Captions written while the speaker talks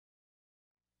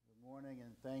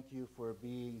thank you for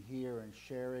being here and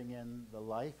sharing in the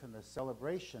life and the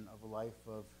celebration of the life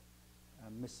of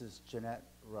Mrs. Jeanette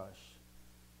Rush.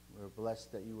 We're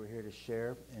blessed that you were here to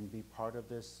share and be part of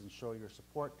this and show your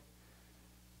support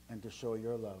and to show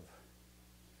your love.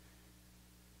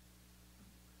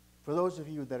 For those of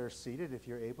you that are seated, if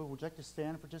you're able, would you like to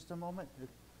stand for just a moment?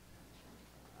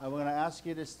 I'm going to ask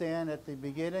you to stand at the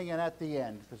beginning and at the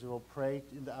end, because we'll pray.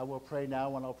 I will pray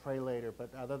now and I'll pray later.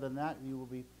 But other than that, you will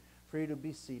be free to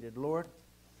be seated. Lord,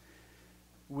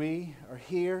 we are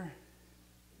here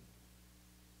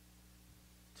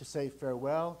to say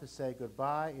farewell, to say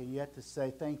goodbye, and yet to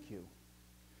say thank you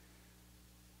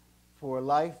for a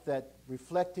life that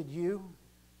reflected you,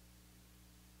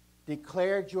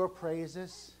 declared your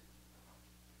praises,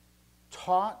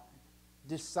 taught,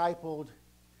 discipled,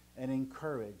 and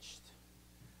encouraged.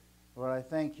 Lord, I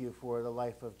thank you for the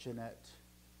life of Jeanette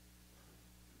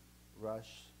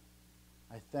Rush.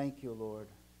 I thank you, Lord,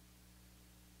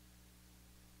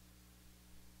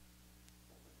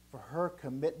 for her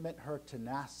commitment, her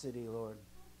tenacity, Lord,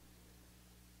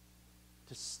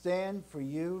 to stand for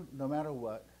you no matter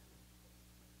what,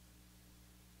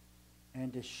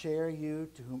 and to share you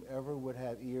to whomever would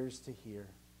have ears to hear.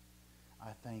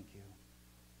 I thank you.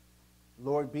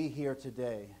 Lord, be here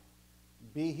today.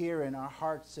 Be here in our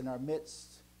hearts, in our midst,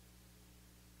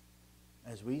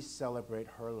 as we celebrate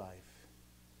her life.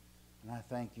 And I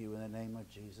thank you in the name of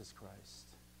Jesus Christ.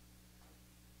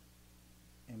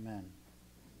 Amen.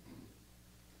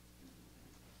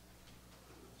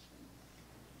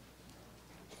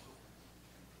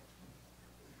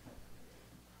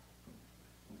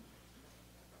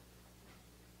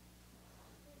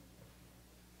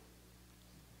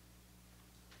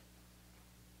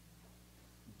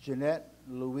 Jeanette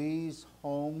Louise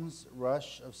Holmes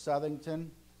Rush of Southington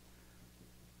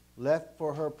left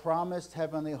for her promised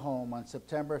heavenly home on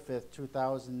September 5th,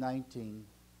 2019.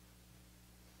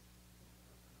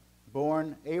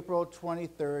 Born April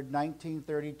 23rd,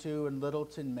 1932 in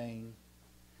Littleton, Maine,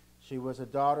 she was a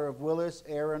daughter of Willis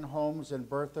Aaron Holmes and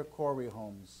Bertha Corey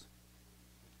Holmes.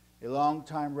 A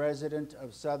longtime resident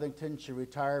of Southington, she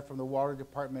retired from the water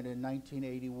department in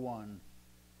 1981.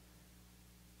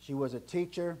 She was a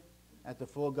teacher at the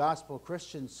Full Gospel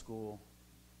Christian School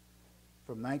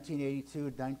from 1982 to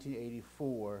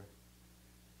 1984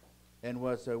 and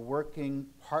was a working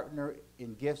partner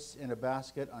in Gifts in a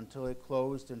Basket until it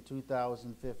closed in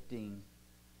 2015.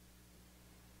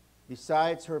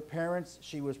 Besides her parents,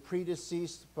 she was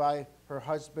predeceased by her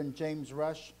husband James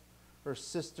Rush, her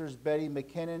sisters Betty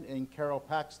McKinnon and Carol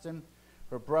Paxton,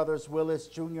 her brothers Willis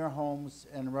Jr. Holmes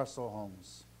and Russell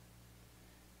Holmes.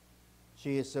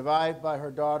 She is survived by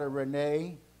her daughter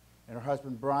Renee and her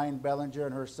husband Brian Bellinger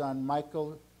and her son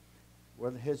Michael,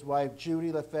 with his wife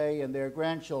Judy LaFay and their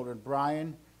grandchildren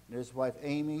Brian and his wife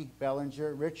Amy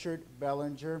Bellinger, Richard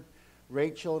Bellinger,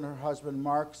 Rachel and her husband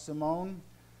Mark Simone,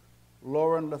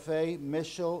 Lauren LaFay,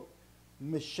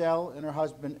 Michelle and her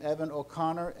husband Evan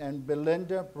O'Connor, and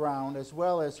Belinda Brown, as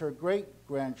well as her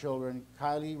great-grandchildren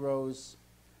Kylie Rose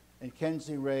and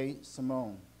Kenzie Ray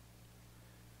Simone.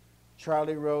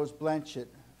 Charlie Rose Blanchett,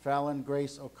 Fallon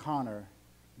Grace O'Connor,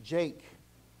 Jake,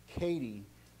 Katie,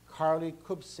 Carly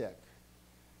Kubsek,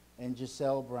 and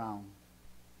Giselle Brown.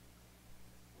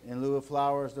 In lieu of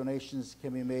flowers, donations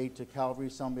can be made to Calvary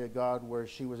Assembly of God, where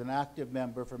she was an active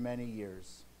member for many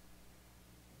years.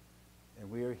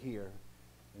 And we are here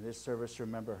in this service to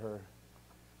remember her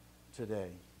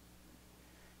today.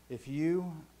 If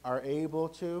you are able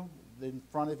to, in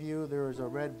front of you there is a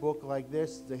red book like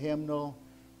this, the hymnal.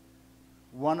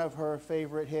 One of her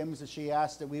favorite hymns that she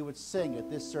asked that we would sing at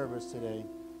this service today,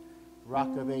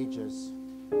 Rock of Ages.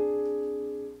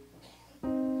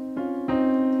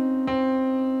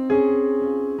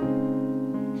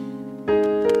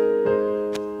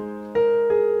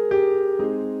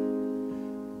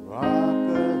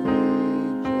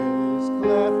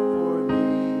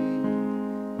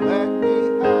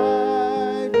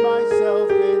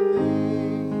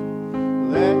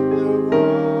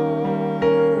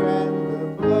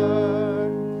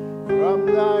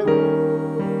 Thy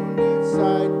wounded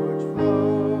side which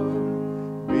flowed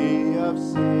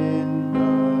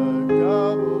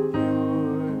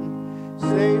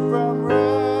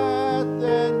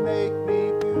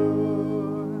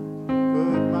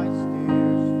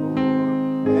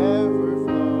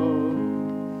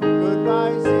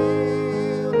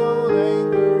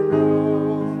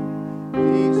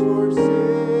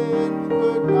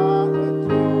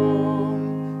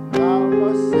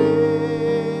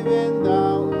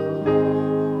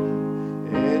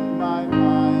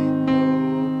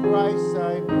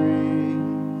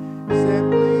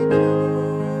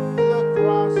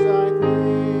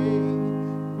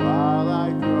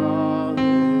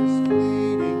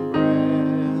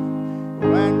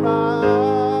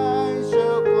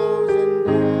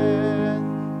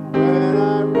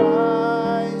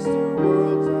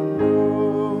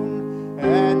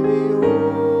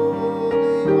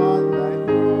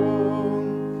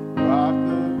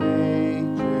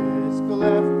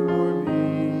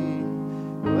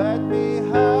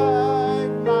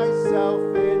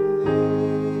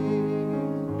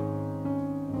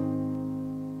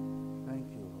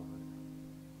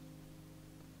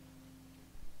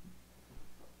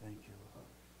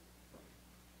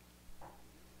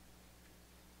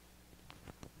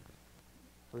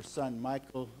Her son,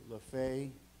 Michael LaFay,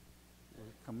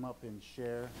 will come up and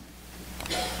share.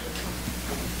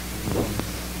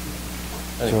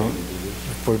 So,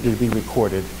 for it to be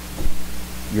recorded,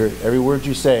 every word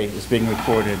you say is being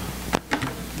recorded.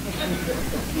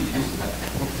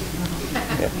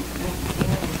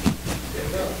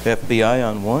 FBI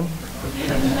on one.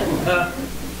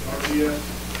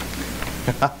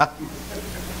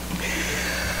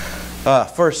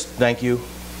 First, thank you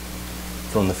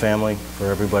from the family for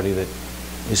everybody that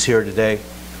is here today.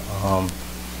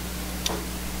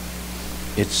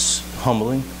 It's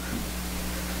humbling.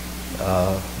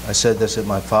 I said this at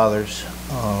my father's.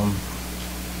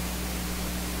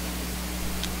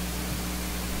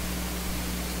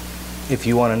 If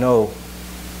you want to know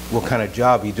what kind of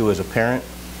job you do as a parent,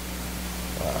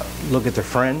 look at their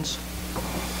friends.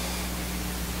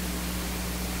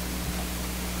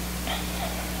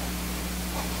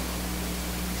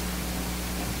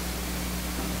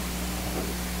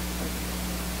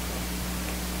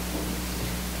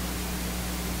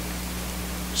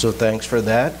 So thanks for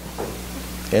that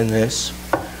and this.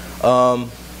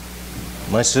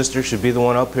 My sister should be the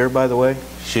one up here, by the way.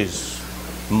 She's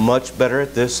much better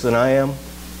at this than I am.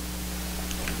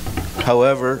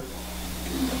 However,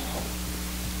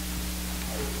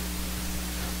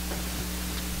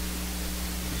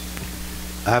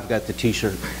 I've got the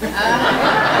t-shirt.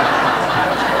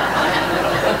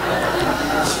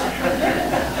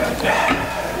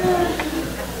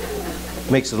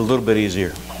 Makes it a little bit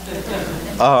easier.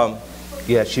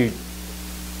 Yeah,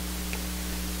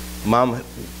 Mom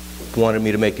wanted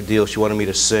me to make a deal. She wanted me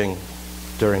to sing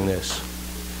during this.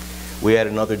 We had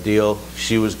another deal.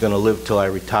 She was going to live till I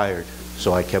retired,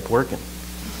 so I kept working.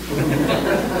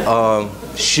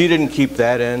 She didn't keep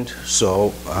that end,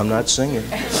 so I'm not singing.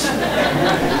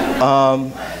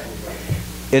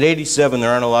 At 87,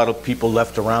 there aren't a lot of people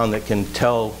left around that can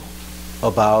tell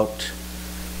about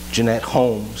Jeanette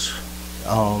Holmes.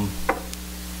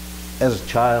 As a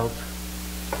child,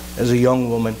 as a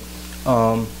young woman,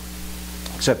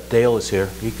 except Dale is here.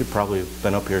 He could probably have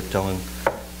been up here telling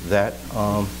that,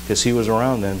 because he was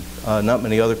around then. Not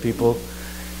many other people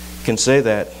can say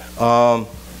that.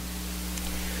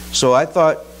 So I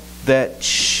thought that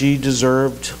she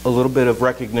deserved a little bit of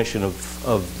recognition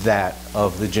of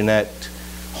the Jeanette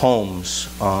Holmes,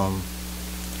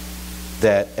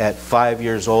 that at 5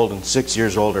 years old and 6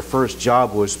 years old, her first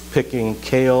job was picking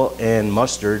kale and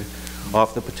mustard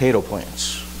off the potato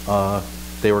plants.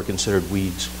 They were considered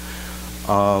weeds.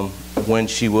 When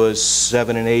she was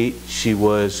 7 and 8, she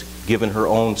was given her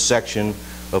own section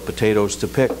of potatoes to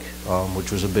pick,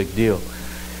 which was a big deal.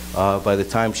 By the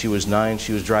time she was 9,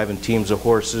 she was driving teams of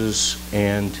horses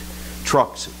and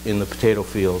trucks in the potato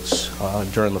fields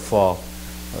during the fall.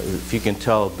 If you can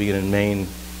tell, being in Maine,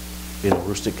 in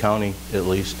Aroostook County at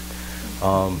least,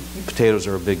 potatoes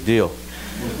are a big deal.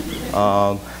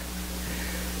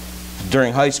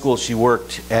 During high school, she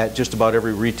worked at just about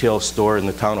every retail store in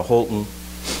the town of Holton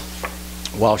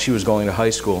while she was going to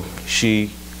high school.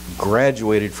 She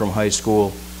graduated from high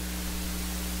school.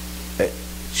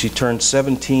 She turned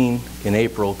 17 in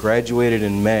April, graduated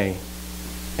in May,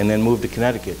 and then moved to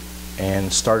Connecticut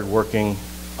and started working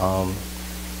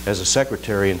as a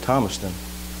secretary in Thomaston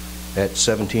at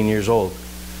 17 years old,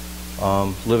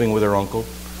 living with her uncle,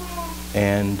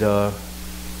 and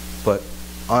but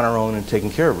on her own and taking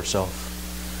care of herself.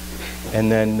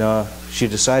 And then she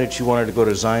decided she wanted to go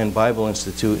to Zion Bible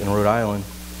Institute in Rhode Island,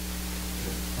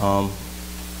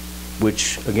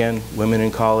 which, again, women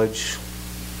in college,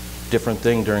 different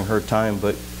thing during her time,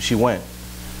 but she went.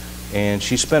 And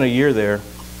she spent a year there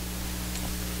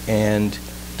and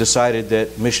decided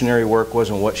that missionary work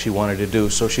wasn't what she wanted to do,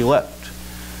 so she left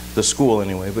the school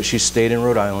anyway, but she stayed in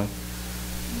Rhode Island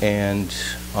and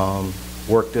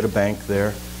worked at a bank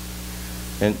there.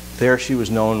 And there she was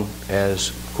known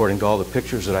as, according to all the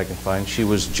pictures that I can find, she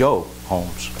was Joe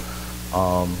Holmes.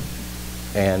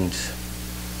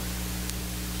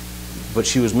 But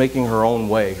she was making her own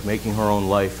way, making her own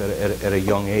life at a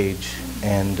young age.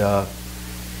 And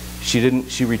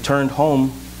she returned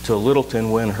home to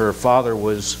Littleton when her father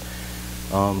was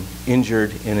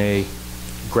injured in a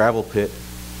gravel pit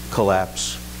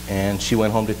collapse, and she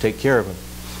went home to take care of him.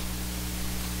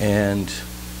 And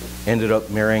ended up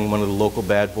marrying one of the local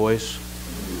bad boys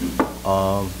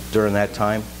during that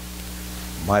time,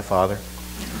 my father.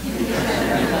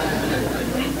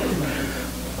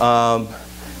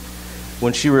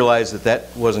 When she realized that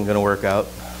that wasn't going to work out,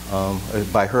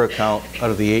 by her account,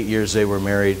 out of the 8 years they were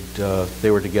married,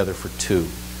 they were together for 2.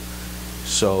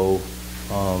 So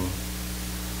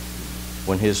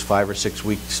When his 5 or 6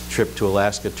 weeks trip to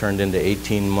Alaska turned into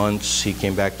 18 months, he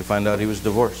came back to find out he was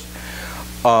divorced.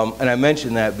 And I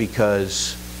mention that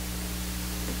because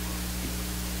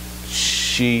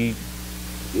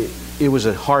it was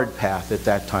a hard path at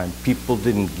that time. People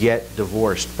didn't get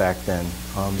divorced back then.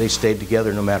 They stayed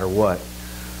together no matter what.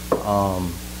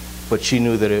 But she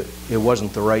knew that it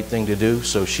wasn't the right thing to do,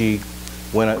 so she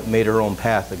made her own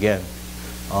path again.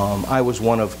 I was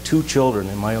one of 2 children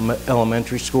in my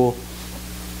elementary school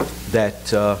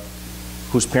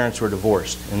whose parents were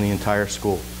divorced in the entire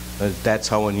school. That's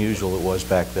how unusual it was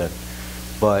back then.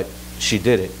 But she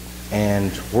did it,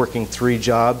 and working 3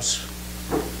 jobs,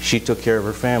 she took care of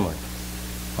her family.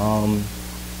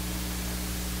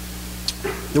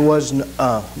 There was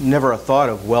never a thought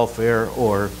of welfare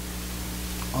or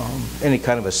any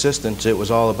kind of assistance. It was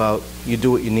all about you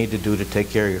do what you need to do to take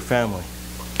care of your family.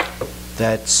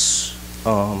 That's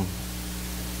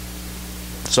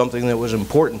something that was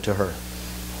important to her.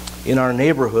 In our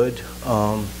neighborhood,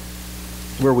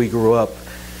 where we grew up,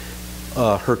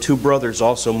 her 2 brothers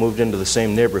also moved into the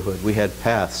same neighborhood. We had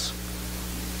paths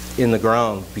in the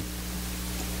ground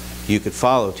you could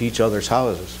follow to each other's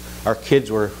houses. Our kids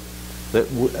were,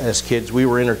 as kids, we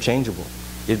were interchangeable.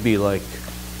 It'd be like,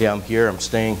 yeah, I'm here, I'm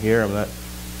staying here, I'm not.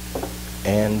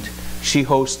 And she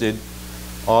hosted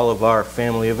all of our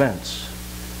family events,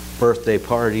 birthday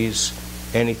parties,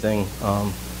 anything.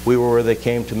 We were where they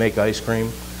came to make ice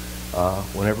cream.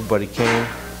 When everybody came,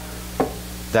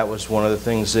 that was one of the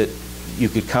things that you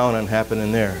could count on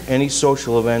happening there. Any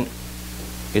social event,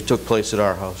 it took place at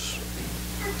our house.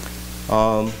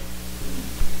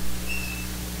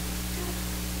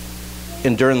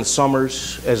 And during the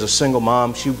summers, as a single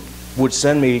mom, she would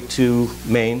send me to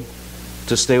Maine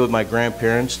to stay with my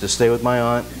grandparents, to stay with my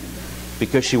aunt,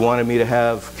 because she wanted me to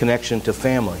have connection to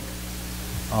family.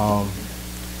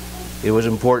 It was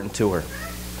important to her.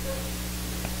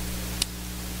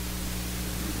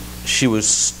 She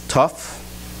was tough.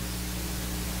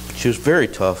 She was very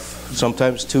tough,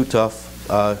 sometimes too tough.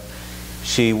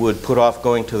 She would put off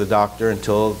going to the doctor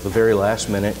until the very last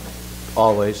minute,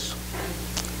 always.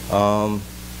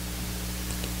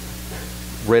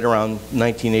 Right around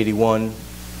 1981,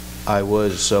 I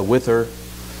was with her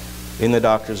in the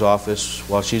doctor's office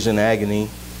while she's in agony,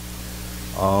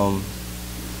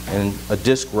 and a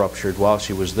disc ruptured while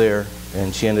she was there,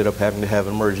 and she ended up having to have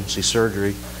emergency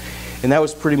surgery. And that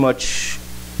was pretty much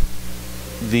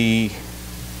the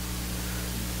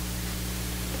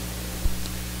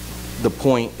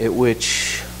point at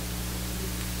which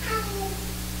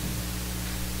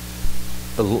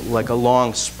like a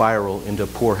long spiral into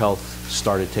poor health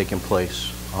started taking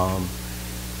place.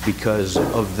 Because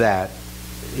of that,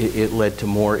 it led to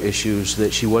more issues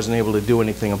that she wasn't able to do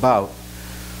anything about.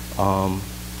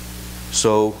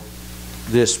 So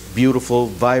this beautiful,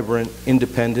 vibrant,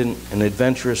 independent, and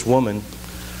adventurous woman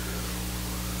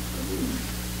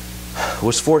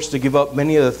was forced to give up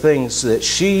many of the things that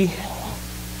she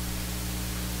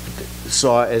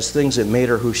saw as things that made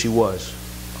her who she was.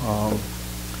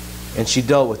 And she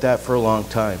dealt with that for a long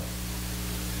time.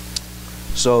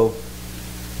 So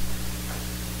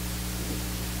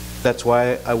that's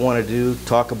why I wanted to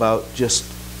talk about just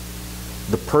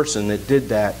the person that did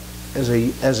that as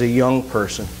a young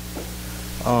person,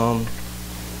 and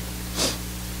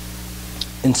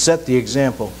set the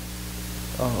example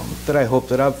that I hope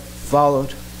that I've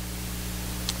followed,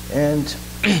 and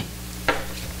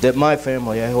that my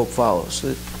family, I hope, follows.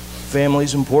 That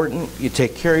family's important. You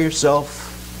take care of yourself,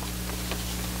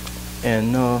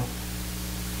 and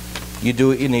you do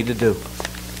what you need to do.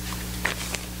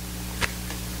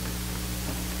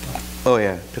 Oh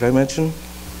yeah, did I mention?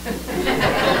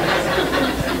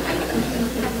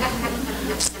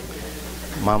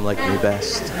 Mom liked me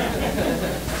best.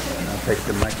 I'll take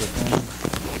the microphone.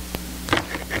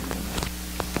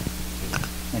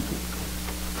 Thank you.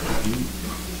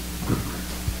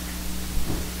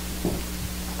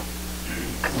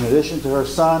 In addition to her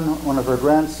son, one of her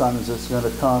grandsons is going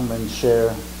to come and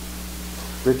share,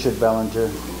 Richard Bellinger.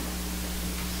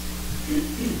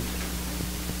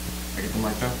 I get the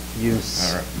mic now? Use.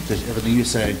 All right. Just everything you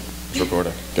say. It's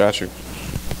recorded. Got you.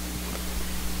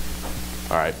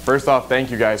 All right. First off, thank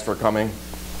you guys for coming.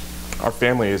 Our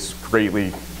family is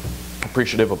greatly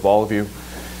appreciative of all of you.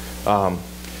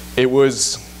 It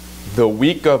was the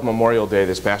week of Memorial Day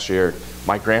this past year.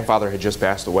 My grandfather had just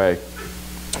passed away,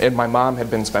 and my mom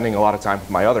had been spending a lot of time with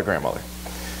my other grandmother.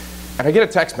 And I get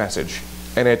a text message,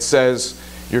 and it says,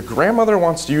 "Your grandmother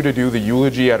wants you to do the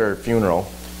eulogy at her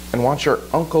funeral and wants your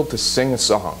uncle to sing a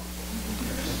song."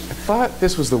 I thought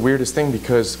this was the weirdest thing,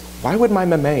 because why would my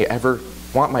mame ever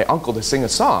want my uncle to sing a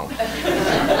song?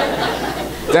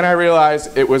 Then I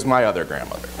realized it was my other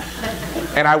grandmother.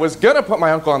 And I was gonna put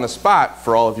my uncle on the spot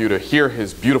for all of you to hear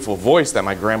his beautiful voice that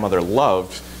my grandmother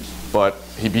loved, but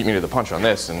he beat me to the punch on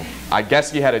this, and I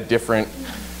guess he had a different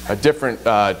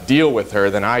deal with her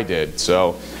than I did,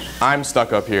 so I'm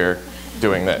stuck up here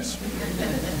doing this.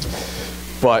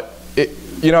 But,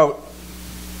 you know,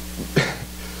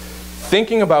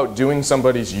 thinking about doing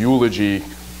somebody's eulogy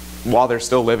while they're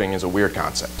still living is a weird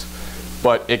concept,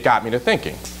 but it got me to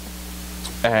thinking.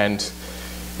 And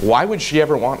why would she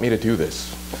ever want me to do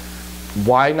this?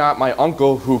 Why not my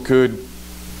uncle, who could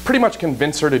pretty much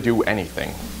convince her to do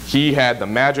anything? He had the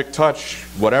magic touch,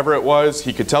 whatever it was,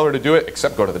 he could tell her to do it,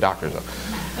 except go to the doctor's though.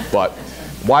 But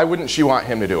why wouldn't she want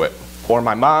him to do it? Or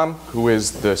my mom, who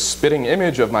is the spitting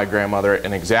image of my grandmother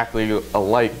and exactly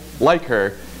alike like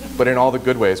her, but in all the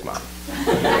good ways, Mom.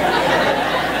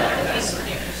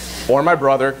 Or my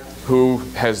brother, who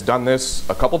has done this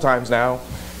a couple times now.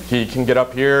 He can get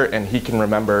up here and he can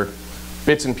remember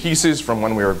bits and pieces from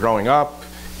when we were growing up.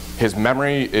 His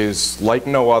memory is like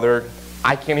no other.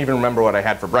 I can't even remember what I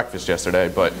had for breakfast yesterday,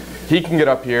 but he can get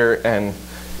up here and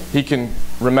he can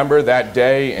remember that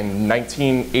day in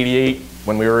 1988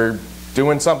 when we were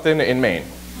doing something in Maine.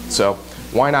 So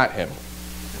why not him?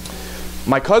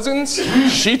 My cousins,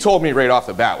 she told me right off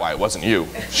the bat why it wasn't you.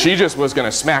 She just was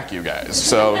gonna smack you guys.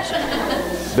 So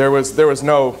there was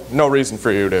no reason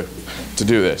for you to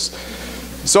do this.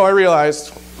 So I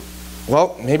realized,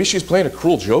 well, maybe she's playing a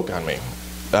cruel joke on me.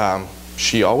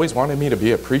 She always wanted me to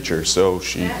be a preacher, so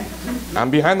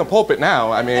I'm behind the pulpit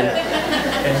now. I mean,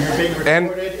 And you're being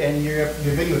recorded and you're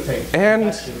videotaped.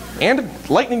 And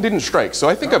lightning didn't strike, so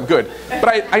I think I'm good.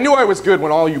 But I knew I was good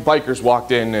when all you bikers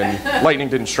walked in and lightning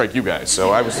didn't strike you guys,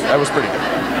 so I was pretty good.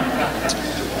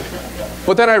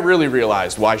 But then I really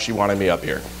realized why she wanted me up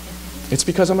here. It's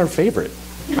because I'm her favorite,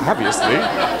 obviously.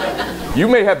 You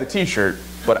may have the t-shirt,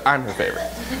 but I'm her favorite.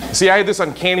 See, I had this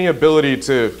uncanny ability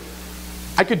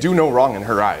I could do no wrong in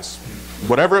her eyes.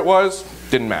 Whatever it was,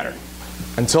 didn't matter.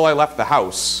 Until I left the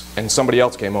house and somebody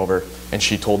else came over and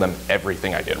she told them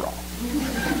everything I did wrong.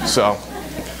 So,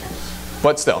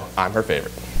 but still, I'm her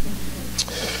favorite.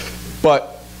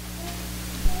 But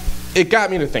it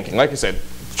got me to thinking, like I said,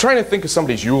 trying to think of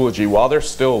somebody's eulogy while they're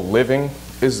still living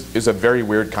is a very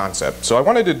weird concept. So I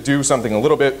wanted to do something a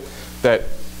little bit that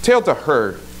tailed to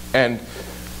her, and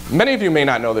many of you may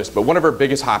not know this, but one of her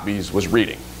biggest hobbies was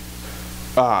reading.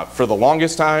 For the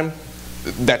longest time,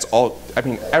 that's all, I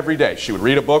mean, every day she would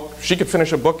read a book. She could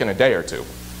finish a book in a day or two.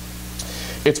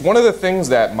 It's one of the things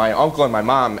that my uncle and my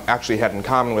mom actually had in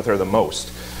common with her the most.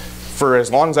 For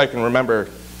as long as I can remember,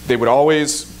 they would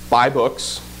always buy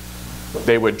books.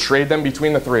 They would trade them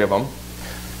between the three of them.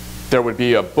 There would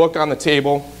be a book on the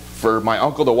table for my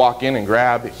uncle to walk in and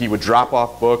grab. He would drop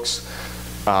off books.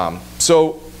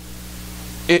 So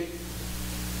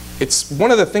it's one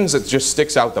of the things that just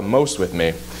sticks out the most with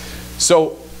me.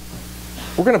 So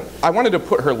I wanted to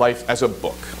put her life as a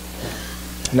book.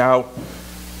 Now,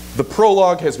 the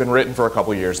prologue has been written for a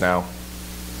couple years now,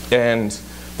 and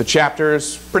the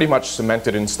chapters pretty much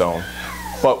cemented in stone.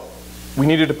 But we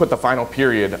needed to put the final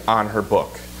period on her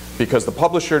book because the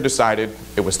publisher decided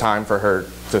it was time for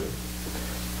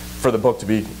the book to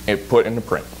be put into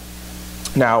print.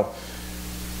 Now,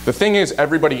 the thing is,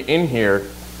 everybody in here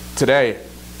today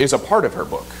is a part of her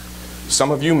book. Some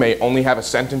of you may only have a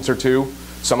sentence or two.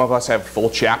 Some of us have full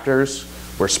chapters.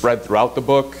 We're spread throughout the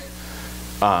book.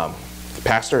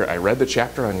 Pastor, I read the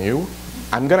chapter on you.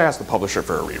 I'm going to ask the publisher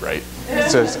for a rewrite. It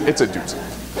says it's a doozy.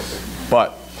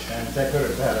 But Is that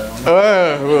good or bad?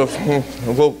 I don't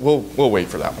know. we'll wait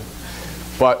for that one.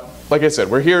 But like I said,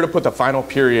 we're here to put the final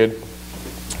period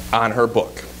on her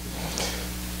book.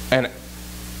 And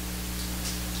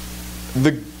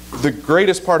the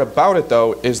greatest part about it,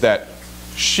 though, is that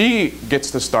she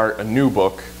gets to start a new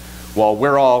book while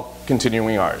we're all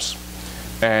continuing ours.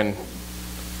 And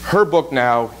her book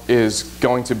now is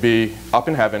going to be up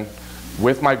in heaven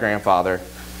with my grandfather,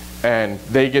 and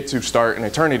they get to start an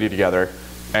eternity together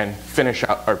and finish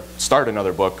out or start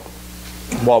another book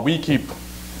while we keep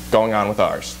going on with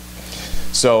ours.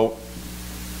 So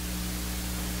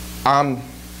I'm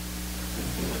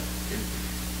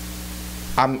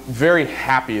very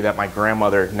happy that my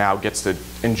grandmother now gets to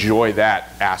enjoy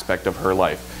that aspect of her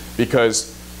life,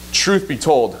 because truth be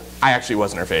told, I actually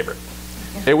wasn't her favorite.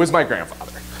 It was my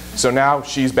grandfather. So now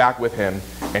she's back with him,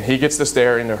 and he gets to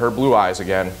stare into her blue eyes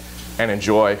again and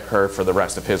enjoy her for the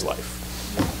rest of his life.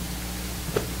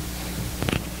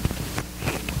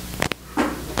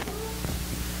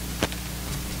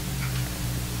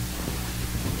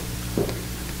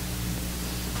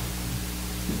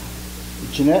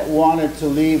 Jeanette wanted to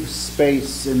leave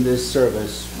space in this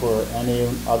service for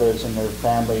any others in her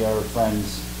family or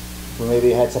friends who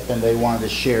maybe had something they wanted to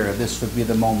share. This would be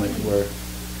the moment where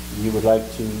you would like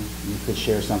to, you could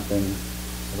share something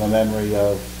of a memory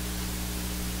of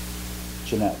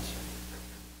Jeanette.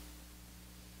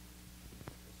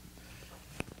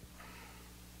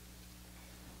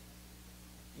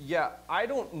 Yeah, I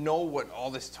don't know what all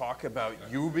this talk about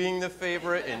you being the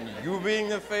favorite and you being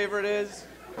the favorite is,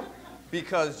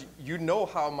 because you know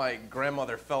how my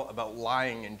grandmother felt about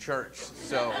lying in church.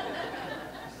 So,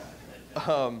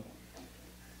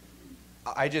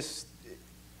 I just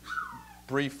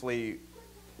briefly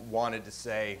wanted to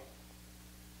say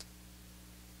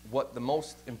what the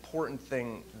most important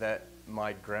thing that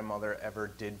my grandmother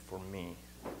ever did for me,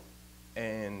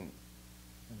 and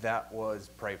that was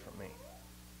pray for me.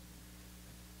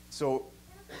 So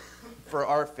for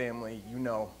our family, you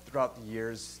know, throughout the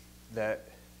years that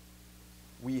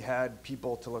we had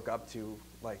people to look up to,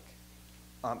 like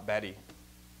Aunt Betty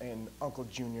and Uncle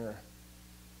Junior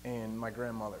and my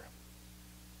grandmother.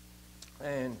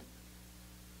 And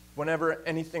whenever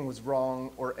anything was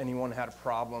wrong or anyone had a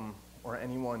problem or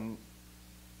anyone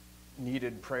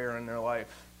needed prayer in their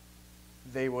life,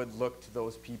 they would look to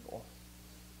those people.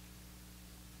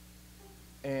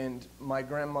 And my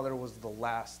grandmother was the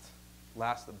last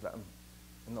of them,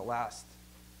 and the last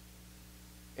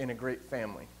in a great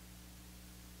family.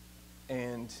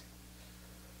 And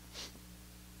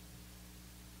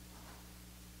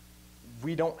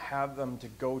we don't have them to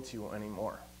go to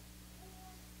anymore.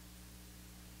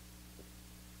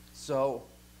 So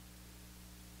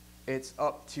it's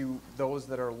up to those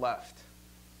that are left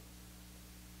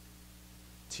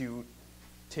to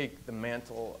take the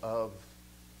mantle of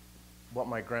what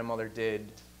my grandmother did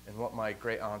and what my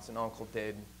great aunts and uncle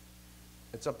did.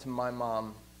 It's up to my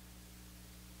mom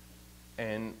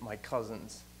and my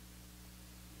cousins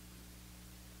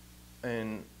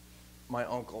and my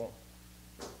uncle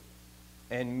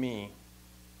and me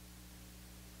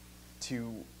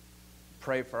to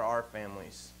pray for our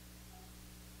families.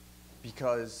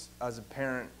 Because as a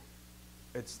parent,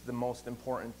 it's the most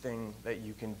important thing that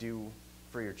you can do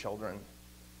for your children,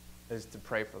 is to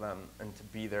pray for them and to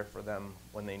be there for them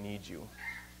when they need you.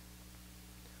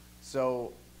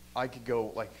 So I could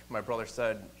go, like my brother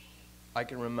said, I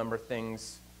can remember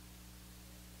things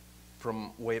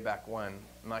from way back when,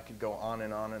 and I could go on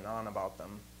and on and on about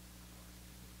them.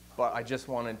 But I just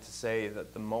wanted to say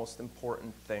that the most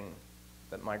important thing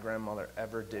that my grandmother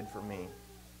ever did for me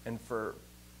and for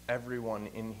everyone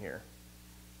in here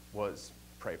was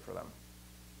pray for them.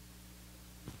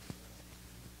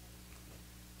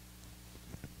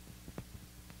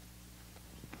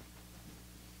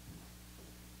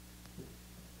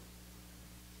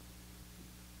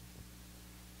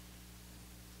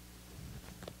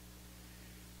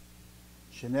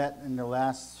 Jeanette, in the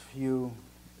last few,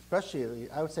 especially,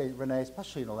 I would say, Renee,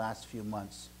 especially in the last few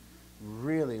months,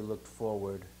 really looked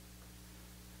forward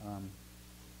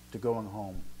to going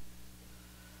home,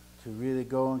 to really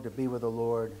going to be with the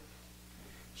Lord.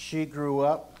 She grew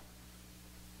up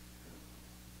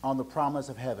on the promise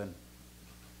of heaven,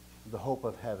 the hope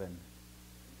of heaven.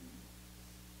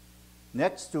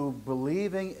 Next to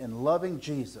believing and loving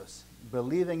Jesus,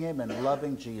 believing him and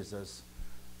loving Jesus,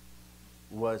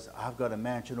 was I've got a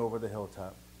mansion over the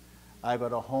hilltop. I've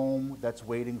got a home that's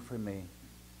waiting for me.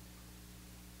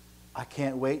 I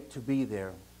can't wait to be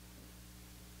there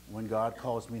when God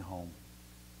calls me home.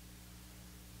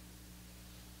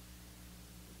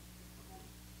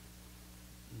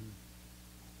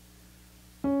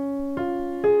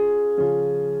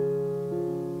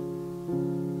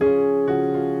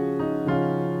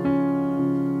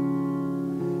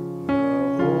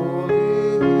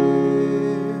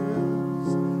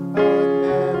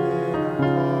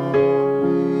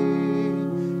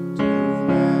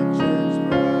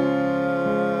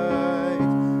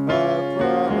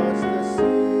 Across the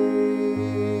sea.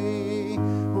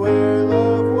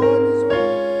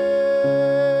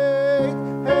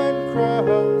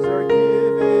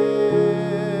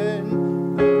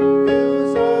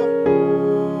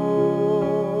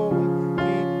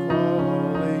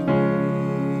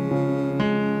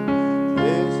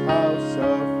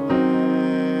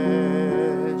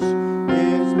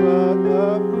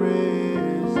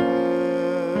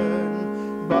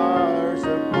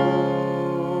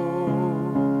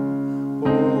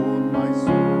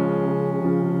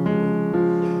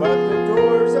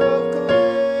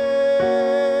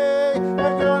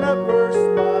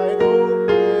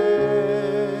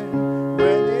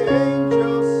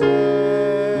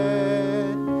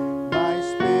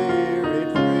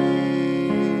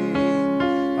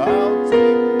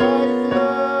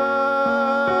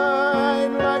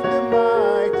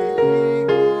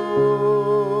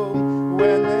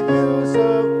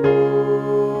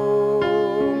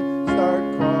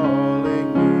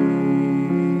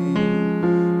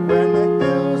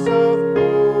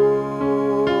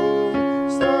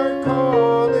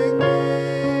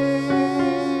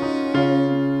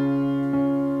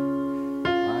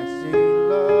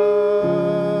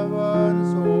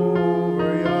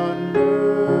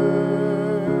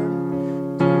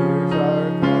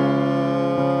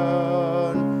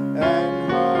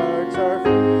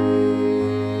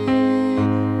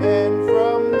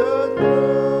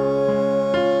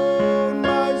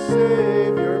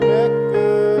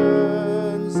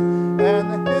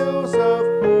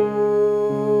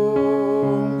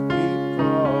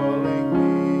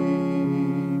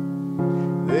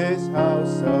 This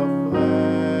house of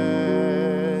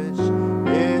flesh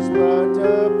is but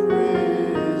a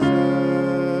prison,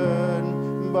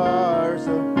 bars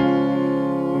of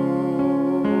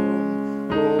bone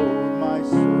hold my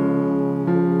soul.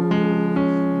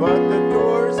 But the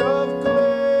doors of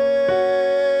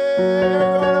clay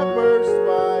are gonna burst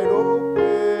wide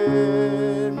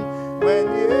open when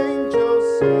the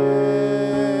angels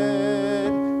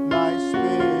set my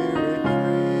spirit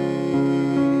free.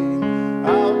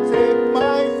 I'll take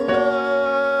my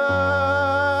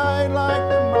flight like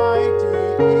the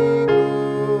mighty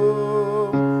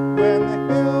eagle when the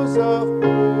hills of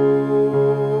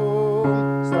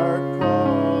home start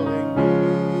calling me.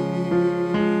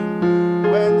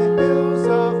 When the hills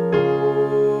of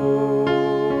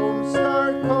home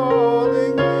start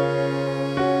calling me.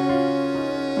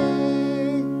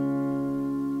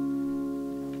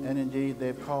 And indeed,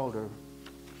 they've called her.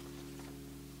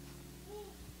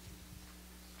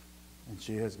 And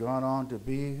she has gone on to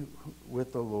be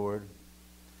with the Lord.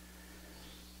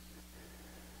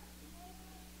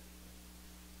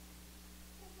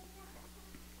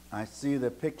 I see the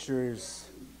pictures,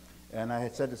 and I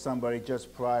had said to somebody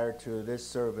just prior to this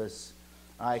service,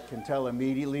 I can tell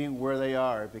immediately where they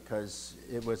are because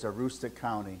it was Aroostook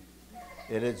County.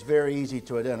 It is very easy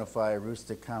to identify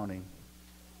Aroostook County.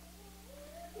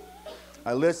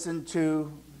 I listened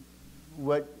to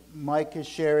what Mike is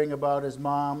sharing about his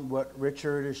mom, what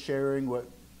Richard is sharing, what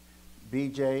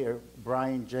BJ or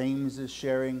Brian James is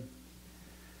sharing.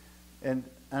 And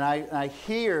I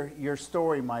hear your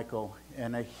story, Michael,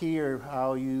 and I hear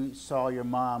how you saw your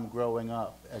mom growing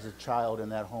up as a child in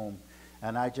that home.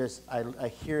 And I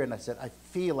hear it and I said, I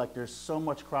feel like there's so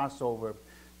much crossover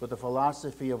with the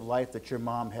philosophy of life that your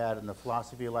mom had and the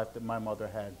philosophy of life that my mother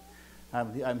had.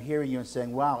 I'm hearing you and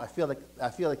saying, wow, I feel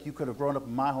like you could have grown up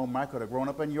in my home, I could have grown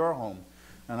up in your home.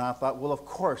 And I thought, well, of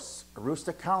course,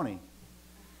 Aroostook County,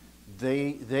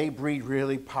 they breed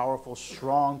really powerful,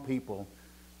 strong people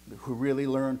who really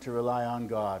learn to rely on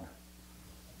God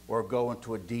or go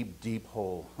into a deep, deep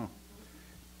hole,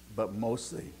 but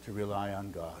mostly to rely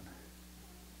on God.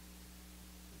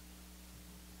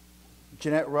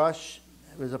 Jeanette Rush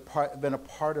was been a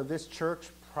part of this church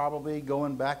probably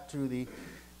going back to the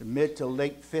mid to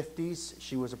late 50s.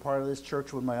 She was a part of this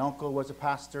church when my uncle was a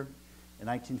pastor in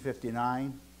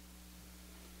 1959.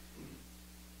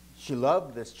 She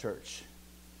loved this church.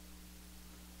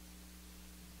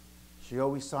 She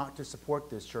always sought to support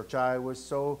this church. I was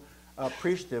so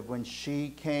appreciative when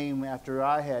she came after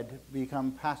I had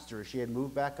become pastor. She had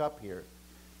moved back up here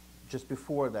just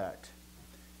before that.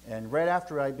 And right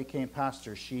after I became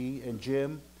pastor, she and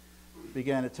Jim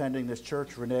began attending this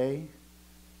church. Renee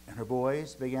and her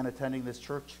boys began attending this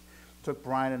church. Took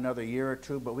Brian another year or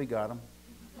two, but we got him.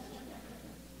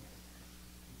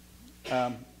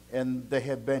 And they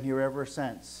have been here ever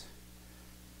since.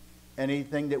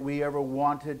 Anything that we ever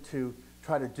wanted to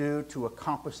try to do to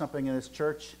accomplish something in this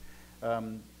church,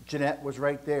 Jeanette was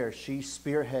right there. She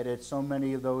spearheaded so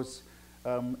many of those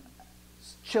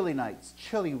chili nights,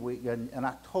 chili week in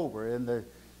October, and the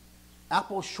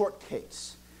apple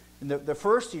shortcakes. And the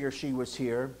first year she was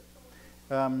here,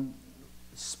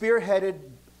 spearheaded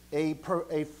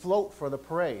a float for the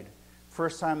parade.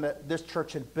 First time that this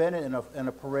church had been in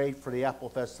a parade for the Apple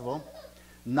Festival.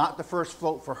 Not the first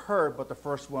float for her, but the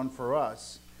first one for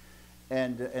us.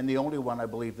 And the only one, I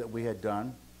believe, that we had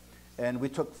done. And we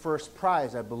took first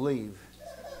prize, I believe,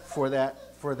 for that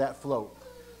float.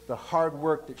 The hard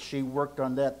work that she worked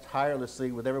on that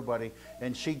tirelessly with everybody.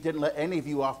 And she didn't let any of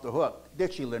you off the hook,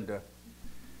 did she, Linda?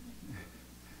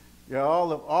 Yeah,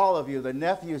 all of you, the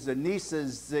nephews, the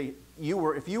nieces, if you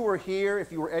were here,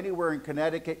 if you were anywhere in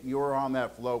Connecticut, you were on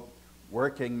that float,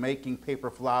 working, making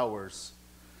paper flowers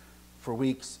for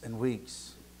weeks and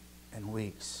weeks and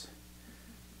weeks.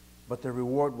 But the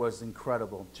reward was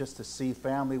incredible, just to see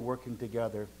family working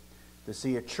together, to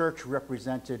see a church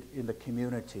represented in the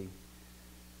community,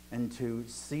 and to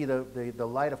see the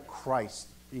light of Christ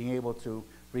being able to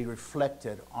be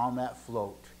reflected on that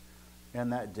float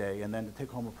in that day, and then to take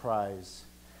home a prize,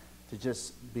 to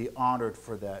just be honored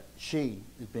for that. She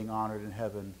is being honored in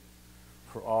heaven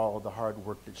for all the hard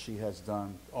work that she has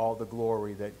done, all the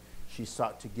glory that she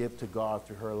sought to give to God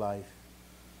through her life.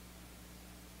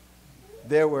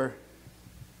 There were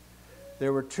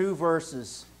two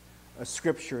verses of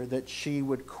scripture that she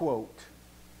would quote,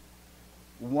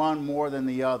 one more than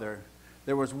the other.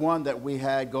 There was one that we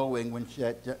had going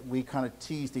that we kind of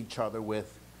teased each other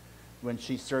with when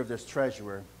she served as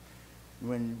treasurer.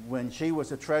 When she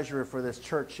was a treasurer for this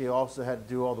church, she also had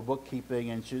to do all the bookkeeping,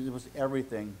 and it was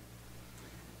everything.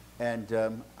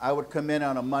 And I would come in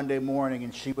on a Monday morning,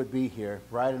 and she would be here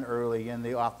bright and early in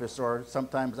the office, or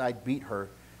sometimes I'd beat her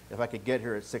if I could get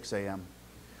here at 6 a.m.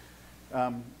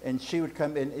 And she would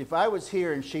come in. If I was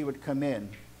here and she would come in,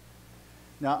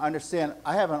 now understand,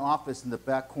 I have an office in the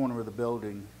back corner of the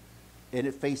building, and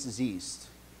it faces east.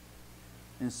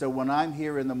 And so when I'm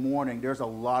here in the morning, there's a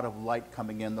lot of light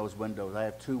coming in those windows. I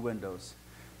have 2 windows.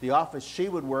 The office she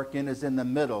would work in is in the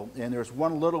middle, and there's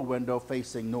one little window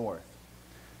facing north.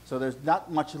 So there's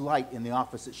not much light in the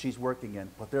office that she's working in,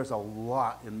 but there's a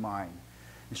lot in mine.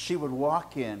 And she would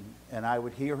walk in, and I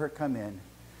would hear her come in,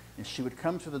 and she would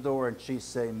come to the door, and she'd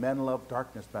say, "Men love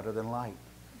darkness better than light."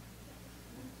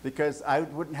 Because I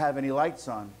wouldn't have any lights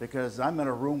on, because I'm in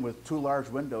a room with 2 large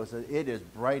windows. It is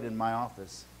bright in my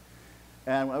office.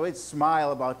 And I would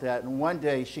smile about that. And one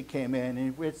day she came in,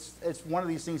 and it's one of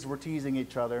these things we're teasing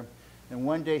each other. And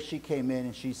one day she came in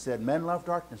and she said, "Men love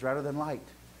darkness rather than light."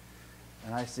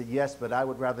 And I said, "Yes, but I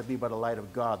would rather be by the light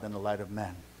of God than the light of men."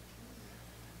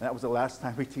 And that was the last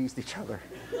time we teased each other.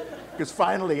 Because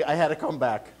finally I had to come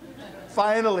back.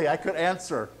 Finally I could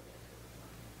answer.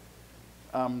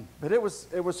 But it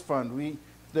was fun.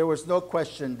 There was no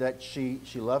question that she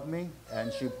loved me,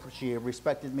 and she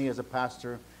respected me as a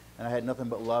pastor, and I had nothing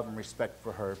but love and respect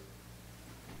for her.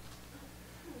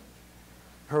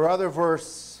 Her other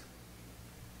verse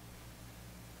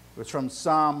was from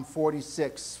Psalm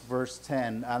 46, verse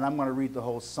 10, and I'm going to read the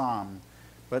whole psalm.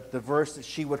 But the verse that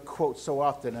she would quote so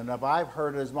often, and if I've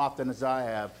heard it as often as I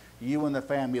have, you and the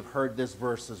family have heard this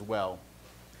verse as well.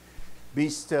 "Be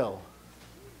still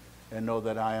and know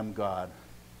that I am God."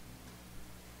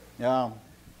 Now,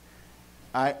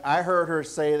 I heard her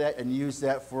say that and use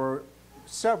that for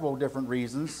several different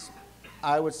reasons.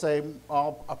 I would say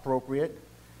all appropriate.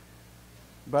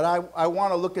 But I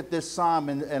want to look at this psalm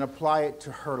and apply it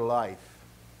to her life.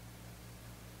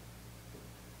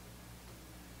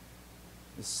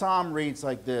 The psalm reads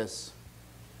like this,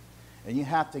 and you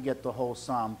have to get the whole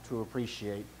psalm to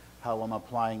appreciate how I'm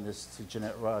applying this to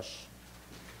Jeanette Rush.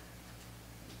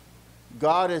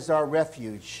 "God is our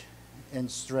refuge and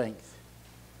strength,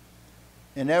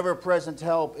 an ever-present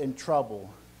help in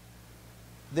trouble.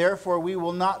 Therefore we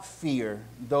will not fear,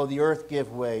 though the earth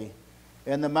give way,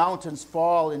 and the mountains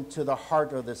fall into the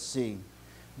heart of the sea.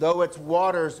 Though its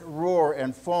waters roar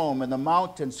and foam, and the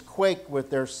mountains quake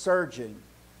with their surging.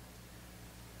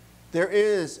 There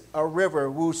is a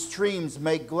river whose streams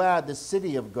make glad the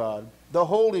city of God, the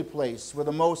holy place where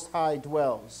the Most High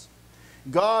dwells.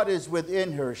 God is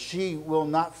within her, she will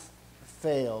not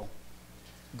fail.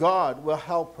 God will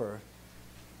help her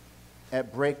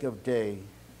at break of day.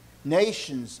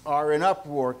 Nations are in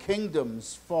uproar,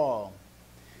 kingdoms fall.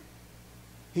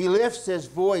 He lifts his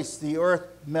voice, the earth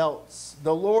melts.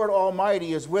 The Lord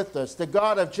Almighty is with us. The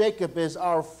God of Jacob is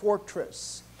our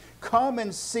fortress. Come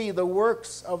and see the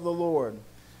works of the Lord,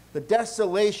 the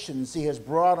desolations he has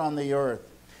brought on the earth.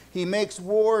 He makes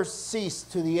wars cease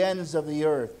to the ends of the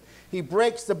earth. He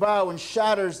breaks the bow and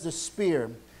shatters the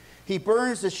spear. He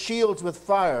burns the shields with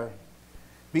fire.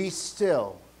 Be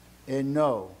still and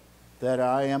know that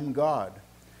I am God.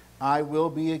 I will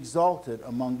be exalted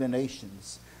among the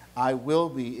nations. I will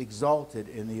be exalted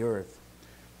in the earth.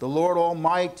 The Lord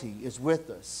Almighty is with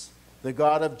us. The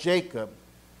God of Jacob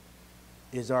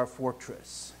is our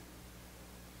fortress."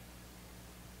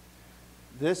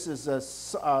 This is a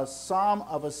psalm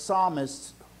of a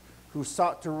psalmist who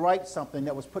sought to write something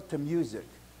that was put to music,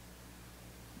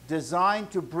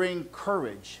 designed to bring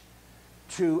courage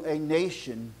to a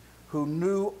nation who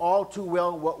knew all too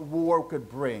well what war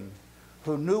could bring,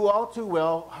 who knew all too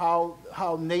well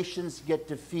how nations get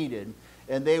defeated,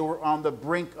 and they were on the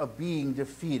brink of being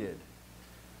defeated.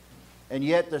 And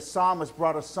yet the psalmist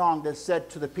brought a song that said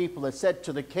to the people, that said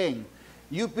to the king,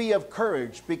 "You be of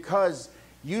courage, because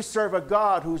you serve a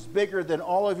God who's bigger than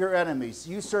all of your enemies.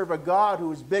 You serve a God who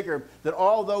is bigger than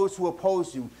all those who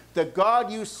oppose you. The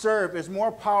God you serve is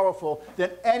more powerful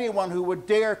than anyone who would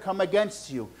dare come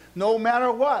against you. No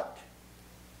matter what,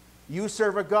 you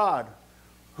serve a God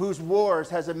whose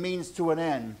wars has a means to an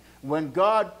end. When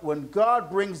God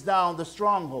brings down the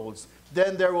strongholds,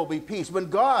 then there will be peace. When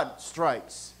God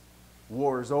strikes,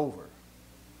 war is over."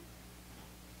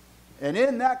 And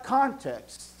in that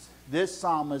context, this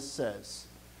psalmist says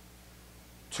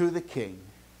to the king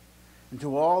and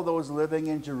to all those living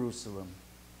in Jerusalem,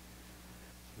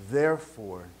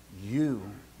 "Therefore you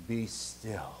be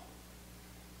still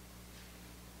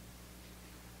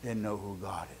and know who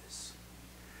God is."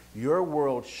 Your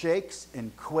world shakes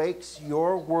and quakes.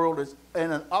 Your world is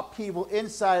in an upheaval,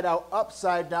 inside out,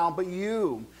 upside down. But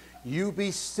you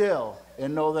be still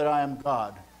and know that I am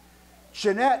God.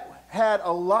 Jeanette had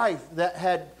a life that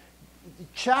had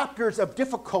chapters of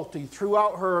difficulty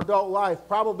throughout her adult life,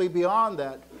 probably beyond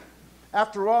that.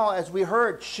 After all, as we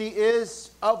heard, she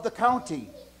is of the county.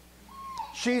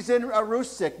 She's in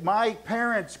Aroostook. My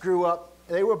parents grew up,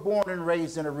 they were born and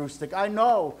raised in Aroostook. I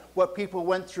know what people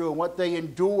went through and what they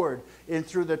endured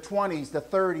through the 20s, the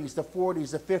 30s, the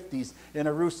 40s, the 50s in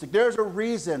Aroostook. There's a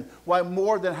reason why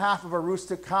more than half of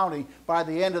Aroostook County by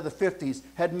the end of the 50s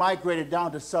had migrated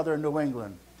down to southern New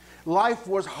England. Life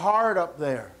was hard up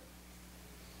there.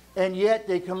 And yet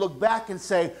they can look back and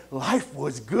say, life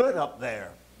was good up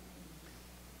there.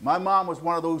 My mom was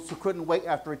one of those who couldn't wait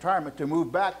after retirement to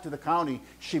move back to the county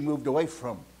she moved away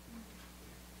from.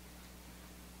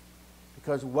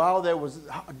 Because while there was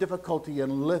difficulty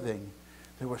in living,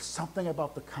 there was something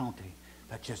about the county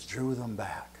that just drew them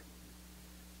back.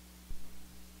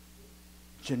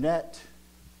 Jeanette,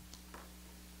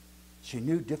 she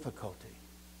knew difficulty,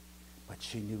 but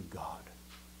she knew God.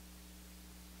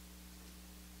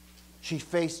 She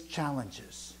faced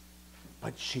challenges,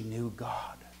 but she knew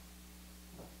God.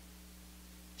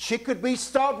 She could be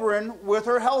stubborn with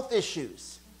her health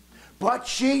issues, but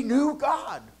she knew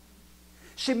God.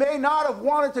 She may not have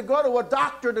wanted to go to a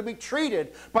doctor to be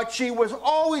treated, but she was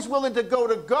always willing to go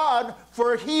to God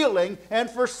for healing and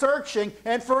for searching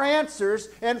and for answers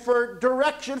and for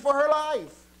direction for her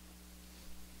life.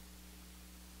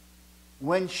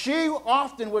 When she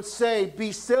often would say,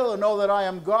 "Be still and know that I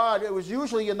am God," it was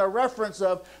usually in the reference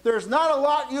of, there's not a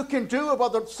lot you can do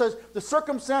about the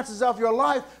circumstances of your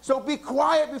life, so be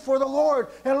quiet before the Lord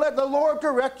and let the Lord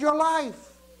direct your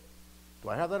life. Do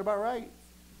I have that about right?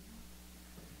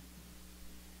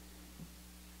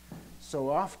 So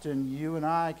often you and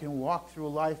I can walk through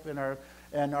life and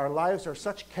our lives are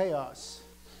such chaos.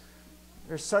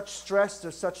 There's such stress,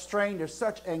 there's such strain, there's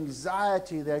such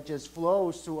anxiety that just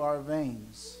flows through our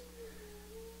veins.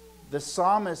 The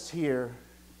psalmist here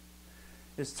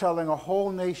is telling a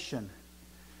whole nation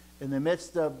in the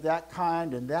midst of that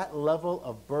kind and that level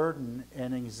of burden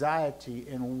and anxiety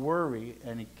and worry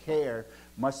and care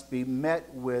must be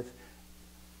met with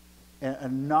a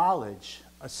knowledge,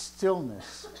 a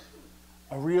stillness,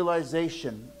 a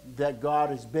realization that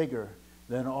God is bigger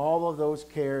than all of those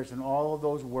cares and all of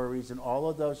those worries and all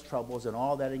of those troubles and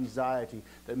all that anxiety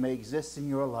that may exist in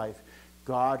your life.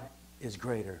 God is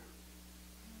greater.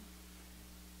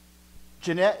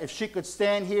 Jeanette, if she could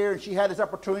stand here and she had this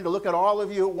opportunity to look at all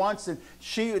of you at once and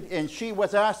she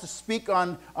was asked to speak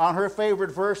on her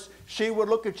favorite verse, she would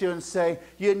look at you and say,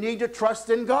 you need to trust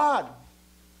in God.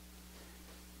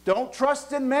 Don't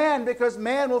trust in man because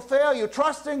man will fail you.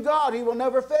 Trust in God. He will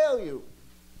never fail you.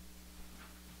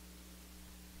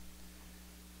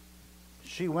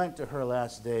 She went to her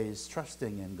last days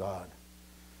trusting in God,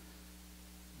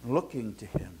 looking to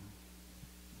Him.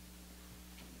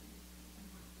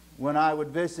 When I would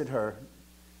visit her,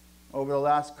 over the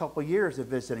last couple years of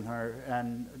visiting her,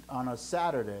 and on a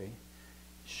Saturday,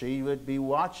 she would be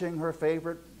watching her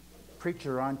favorite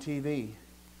preacher on TV.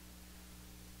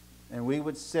 And we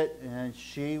would sit and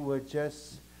she would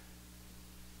just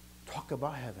talk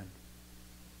about heaven.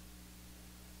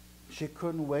 She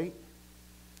couldn't wait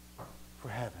for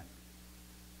heaven.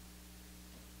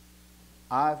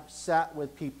 I've sat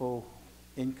with people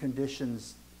in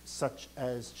conditions such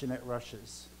as Jeanette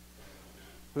Rush's,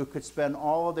 who could spend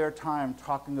all of their time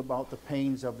talking about the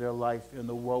pains of their life and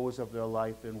the woes of their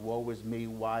life and woe is me,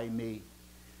 why me?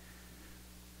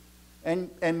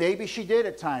 And maybe she did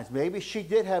at times. Maybe she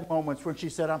did have moments when she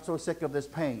said, I'm so sick of this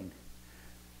pain.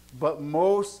 But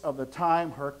most of the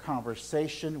time, her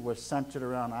conversation was centered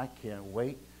around, I can't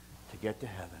wait to get to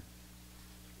heaven.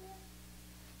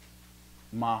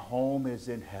 My home is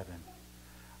in heaven.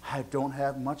 I don't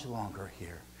have much longer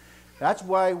here. That's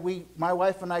why my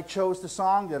wife and I chose the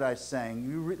song that I sang.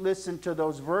 You listen to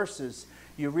those verses,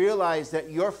 you realize that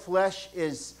your flesh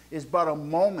is but a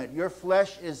moment. Your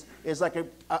flesh is like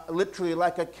literally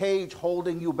like a cage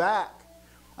holding you back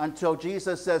until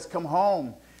Jesus says, come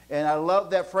home. And I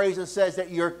love that phrase that says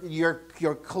that your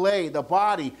clay, the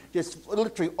body, just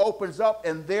literally opens up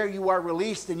and there you are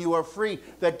released and you are free.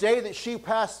 The day that she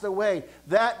passed away,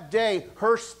 that day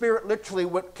her spirit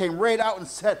literally came right out and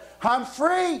said, I'm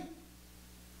free.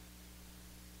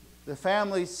 The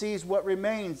family sees what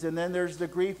remains, and then there's the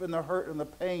grief and the hurt and the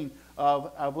pain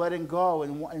of letting go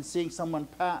and seeing someone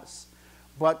pass.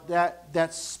 But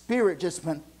that spirit just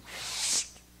went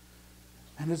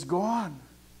and is gone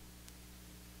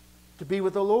to be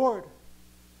with the Lord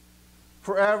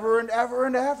forever and ever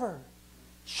and ever.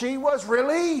 She was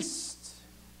released.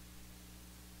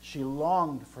 She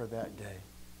longed for that day.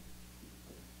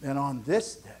 And on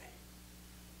this day,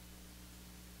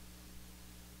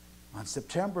 on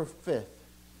September 5th,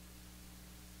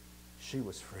 she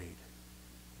was freed.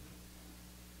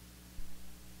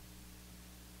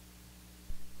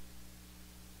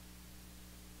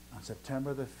 On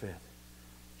September the 5th,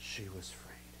 she was freed.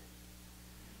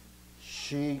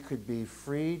 She could be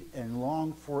freed and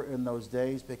longed for in those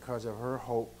days because of her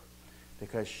hope,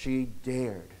 because she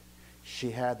dared.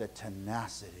 She had the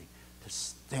tenacity to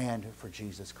stand for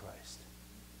Jesus Christ.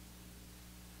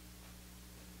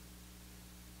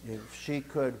 If she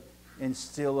could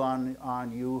instill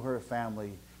on you, her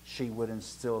family, she would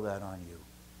instill that on you.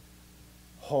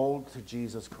 Hold to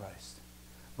Jesus Christ.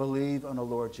 Believe on the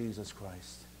Lord Jesus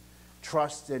Christ.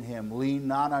 Trust in him. Lean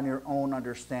not on your own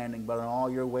understanding, but in all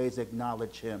your ways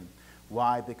acknowledge him.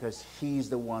 Why? Because he's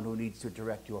the one who needs to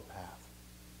direct your path.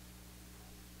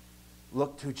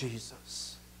 Look to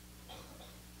Jesus.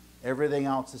 Everything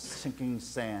else is sinking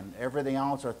sand. Everything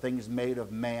else are things made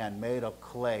of man, made of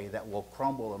clay that will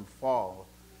crumble and fall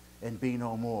and be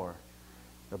no more.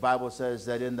 The Bible says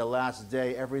that in the last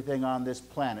day, everything on this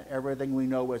planet, everything we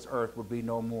know as earth will be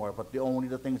no more, but only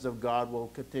the things of God will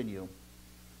continue.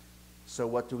 So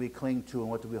what do we cling to and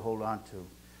what do we hold on to?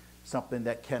 Something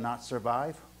that cannot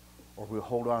survive, or we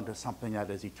hold on to something that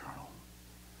is eternal?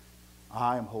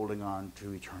 I am holding on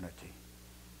to eternity.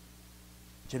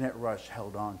 Jeanette Rush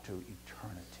held on to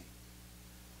eternity.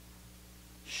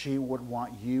 She would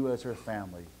want you as her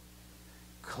family.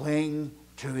 Cling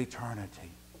to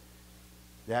eternity.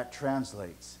 That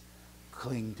translates,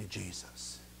 cling to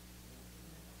Jesus.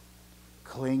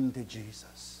 Cling to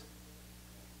Jesus.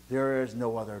 There is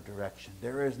no other direction.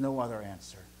 There is no other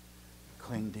answer.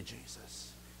 Cling to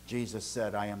Jesus. Jesus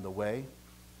said, I am the way,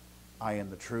 I am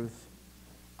the truth,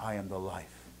 I am the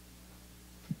life.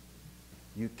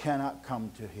 You cannot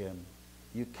come to him.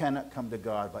 You cannot come to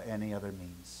God by any other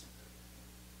means.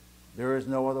 There is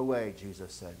no other way,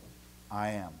 Jesus said. I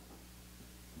am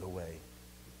the way,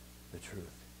 the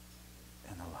truth,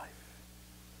 and the life.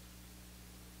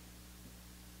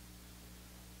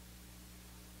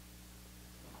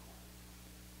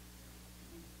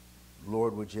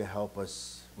 Lord, would you help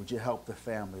us? Would you help the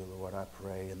family, Lord, I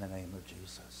pray, in the name of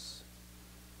Jesus.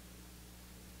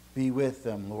 Be with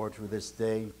them, Lord, through this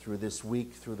day, through this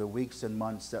week, through the weeks and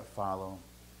months that follow.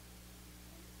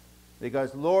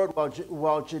 Because, Lord,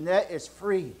 while Jeanette is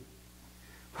free,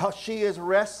 while she is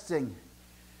resting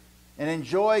and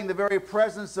enjoying the very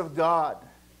presence of God,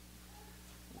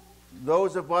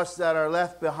 those of us that are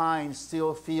left behind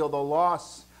still feel the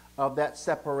loss of that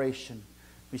separation.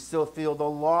 We still feel the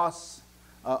loss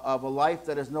of a life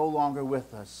that is no longer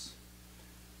with us.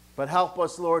 But help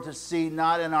us, Lord, to see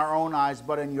not in our own eyes,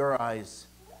 but in your eyes.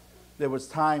 There was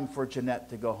time for Jeanette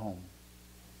to go home.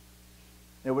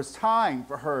 There was time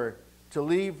for her to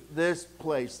leave this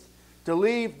place, to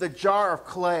leave the jar of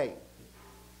clay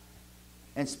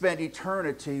and spend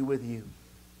eternity with you.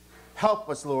 Help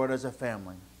us, Lord, as a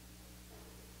family.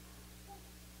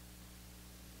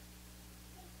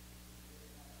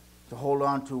 To hold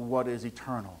on to what is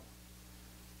eternal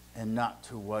and not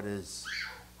to what is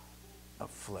of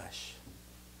flesh.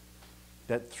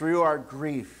 That through our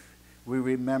grief, we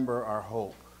remember our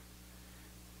hope.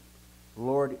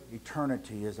 Lord,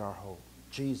 eternity is our hope.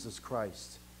 Jesus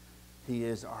Christ, he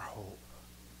is our hope.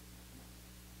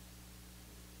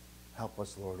 Help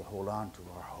us, Lord, to hold on to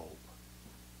our hope.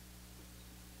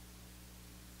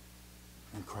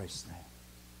 In Christ's name.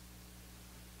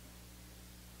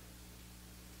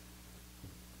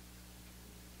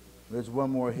 There's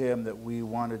one more hymn that we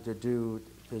wanted to do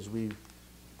as we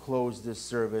close this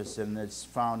service, and it's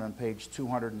found on page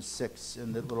 206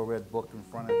 in the little red book in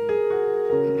front of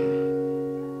you.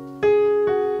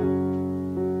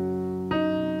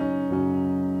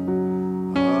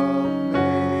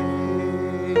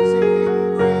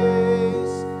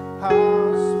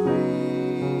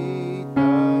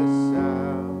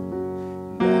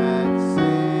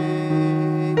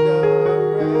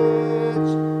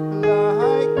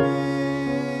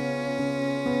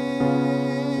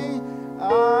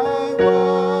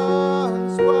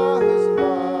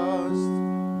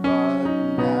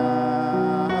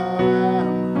 Now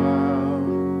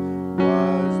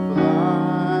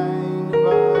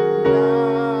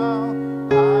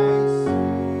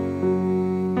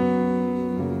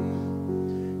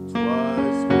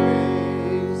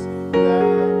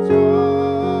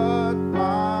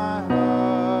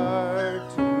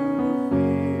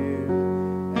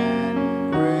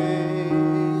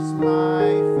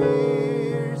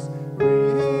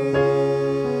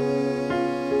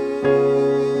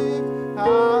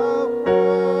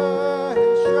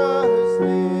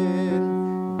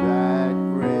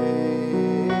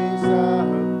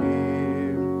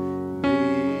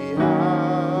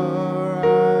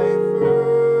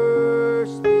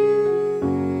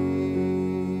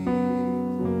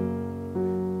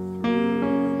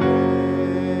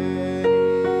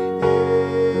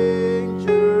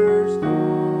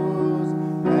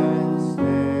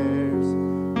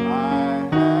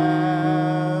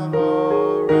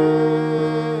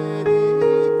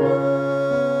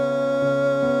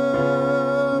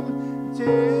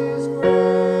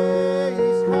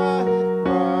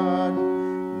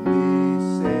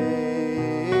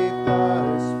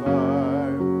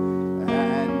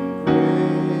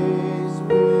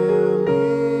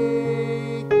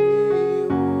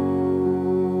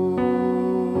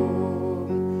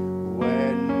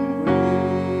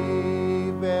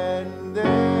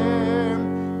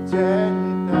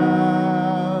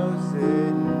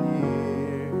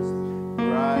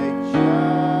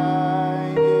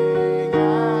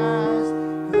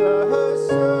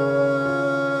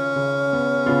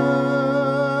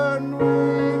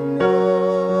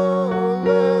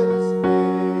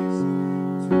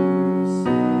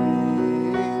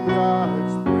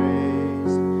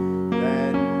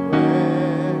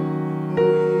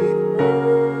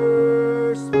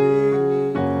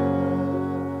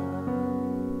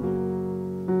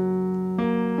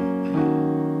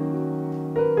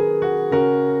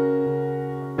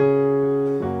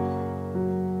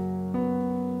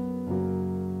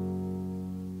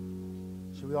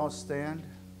all stand.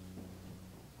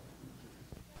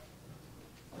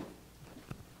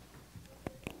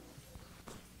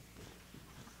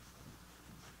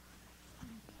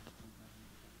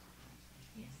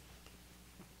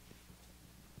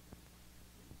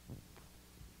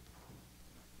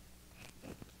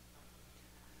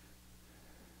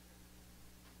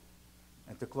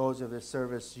 At the close of this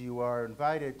service, you are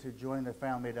invited to join the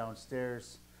family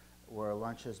downstairs where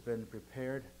lunch has been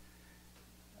prepared.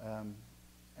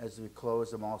 As we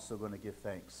close, I'm also going to give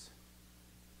thanks.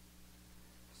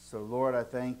 So, Lord, I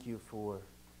thank you for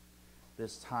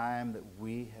this time that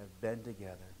we have been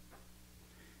together.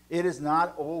 It is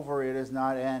not over. It is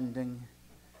not ending.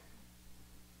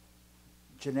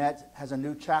 Jeanette has a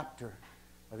new chapter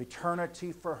of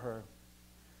eternity for her.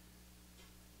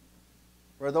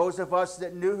 For those of us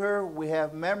that knew her, we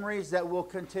have memories that will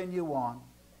continue on.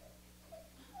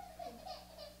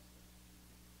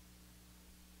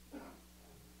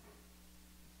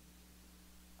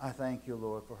 I thank you,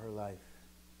 Lord, for her life.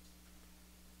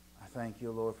 I thank you,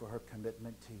 Lord, for her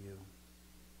commitment to you.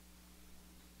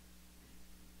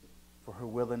 For her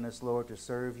willingness, Lord, to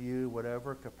serve you,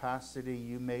 whatever capacity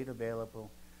you made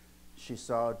available. She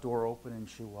saw a door open and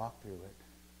she walked through it.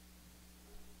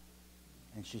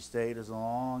 And she stayed as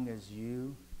long as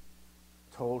you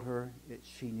told her that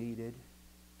she needed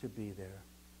to be there.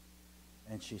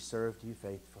 And she served you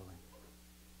faithfully.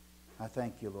 I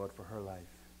thank you, Lord, for her life.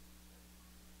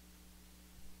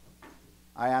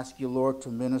 I ask you, Lord, to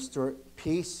minister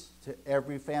peace to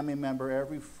every family member,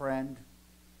 every friend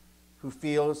who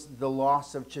feels the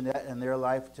loss of Jeanette in their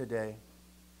life today.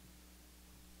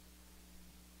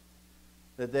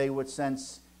 That they would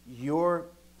sense your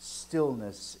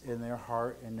stillness in their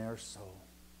heart and their soul.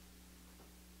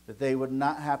 That they would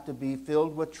not have to be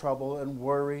filled with trouble and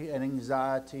worry and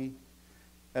anxiety.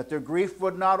 That their grief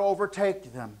would not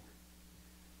overtake them.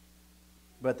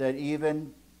 But that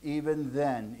even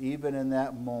then, even in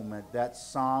that moment, that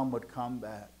psalm would come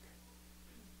back.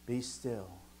 Be still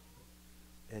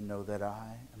and know that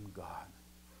I am God.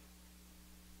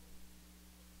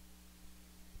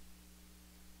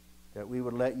 That we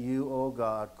would let you, oh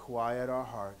God, quiet our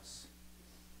hearts,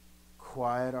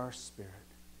 quiet our spirit,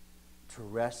 to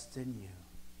rest in you,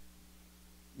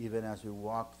 even as we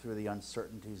walk through the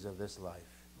uncertainties of this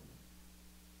life,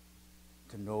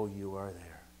 to know you are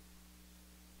there.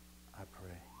 I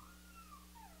pray.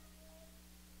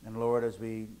 And Lord, as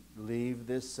we leave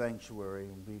this sanctuary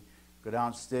and we go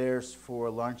downstairs for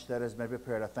lunch that has been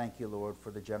prepared, I thank you, Lord,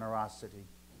 for the generosity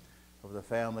of the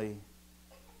family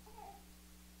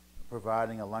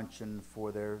providing a luncheon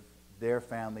for their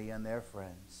family and their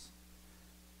friends.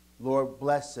 Lord,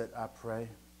 bless it, I pray.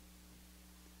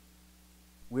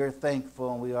 We are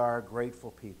thankful and we are a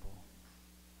grateful people.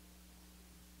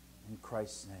 In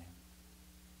Christ's name.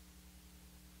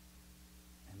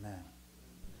 Amen.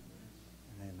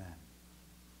 And amen.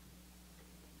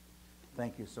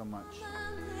 Thank you so much.